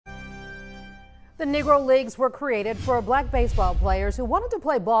The Negro Leagues were created for black baseball players who wanted to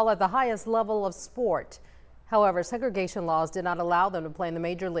play ball at the highest level of sport. However, segregation laws did not allow them to play in the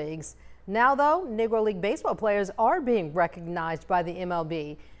major leagues. Now, though, Negro League baseball players are being recognized by the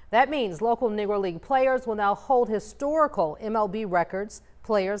MLB. That means local Negro League players will now hold historical MLB records,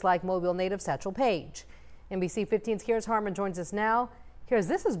 players like Mobile native Satchel Paige. NBC 15's Kira's Harmon joins us now.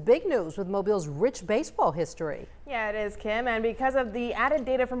 This is big news with Mobile's rich baseball history. Yeah, it is, Kim. And because of the added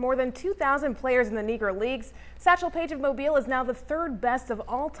data from more than 2,000 players in the Negro Leagues, Satchel Paige of Mobile is now the third best of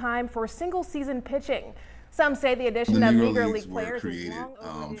all time for single season pitching. Some say the addition of Negro League players were created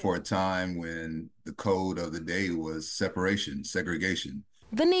for a time when the code of the day was segregation.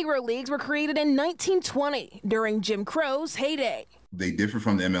 The Negro Leagues were created in 1920 during Jim Crow's heyday. They differ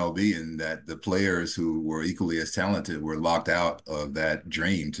from the MLB in that the players who were equally as talented were locked out of that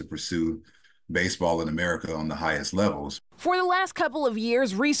dream to pursue baseball in America on the highest levels. For the last couple of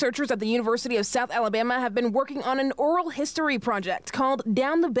years, researchers at the University of South Alabama have been working on an oral history project called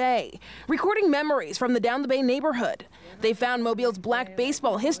Down the Bay, recording memories from the Down the Bay neighborhood. They found Mobile's black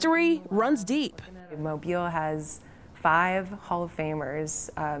baseball history runs deep. Mobile has 5 Hall of Famers,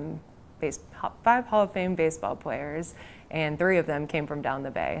 5 Hall of Fame baseball players, and 3 of them came from down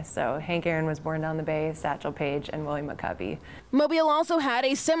the Bay. So Hank Aaron was born down the Bay, Satchel Paige, and Willie McCovey. Mobile also had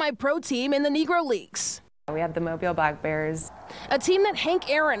a semi-pro team in the Negro Leagues. We had the Mobile Black Bears, a team that Hank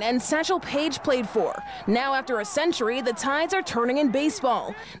Aaron and Satchel Paige played for. Now, after a century, the tides are turning in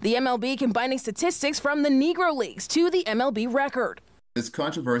baseball. The MLB combining statistics from the Negro Leagues to the MLB record. It's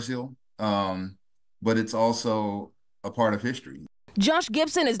controversial, but it's also a part of history. Josh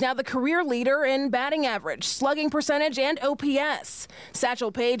Gibson is now the career leader in batting average, slugging percentage, and OPS.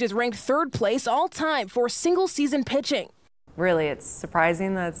 Satchel Paige is ranked 3rd place all time for single season pitching. Really, it's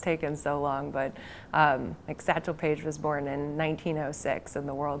surprising that it's taken so long, but like Satchel Paige was born in 1906, and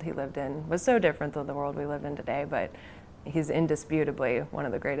the world he lived in was so different than the world we live in today, but he's indisputably one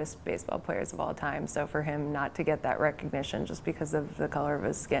of the greatest baseball players of all time. So for him not to get that recognition just because of the color of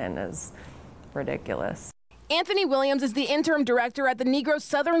his skin is ridiculous. Anthony Williams is the interim director at the Negro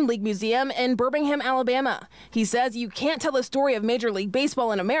Southern League Museum in Birmingham, Alabama. He says you can't tell the story of Major League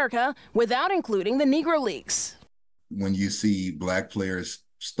Baseball in America without including the Negro Leagues. When you see black players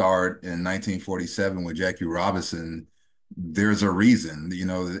start in 1947 with Jackie Robinson, there's a reason. You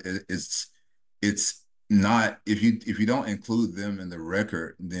know, it's not, if you don't include them in the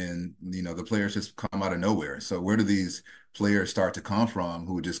record, then you know the players just come out of nowhere. So where do these players start to come from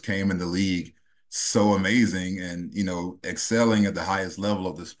who just came in the league so amazing and, you know, excelling at the highest level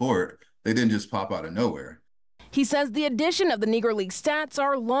of the sport? They didn't just pop out of nowhere. He says the addition of the Negro League stats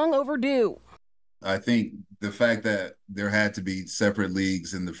are long overdue. I think the fact that there had to be separate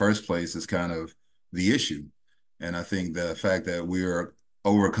leagues in the first place is kind of the issue. And I think the fact that we're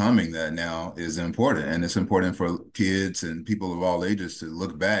overcoming that now is important. And it's important for kids and people of all ages to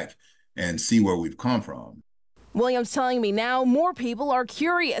look back and see where we've come from. Williams telling me now more people are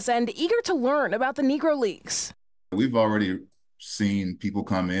curious and eager to learn about the Negro Leagues. We've already seen people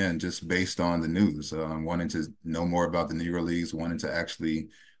come in just based on the news, wanting to know more about the Negro Leagues, wanting to actually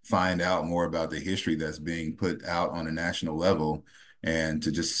find out more about the history that's being put out on a national level, and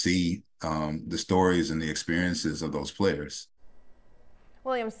to just see the stories and the experiences of those players.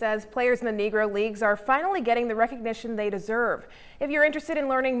 Williams says players in the Negro Leagues are finally getting the recognition they deserve. If you're interested in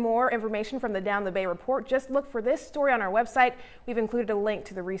learning more information from the Down the Bay report, just look for this story on our website. We've included a link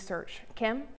to the research. Kim?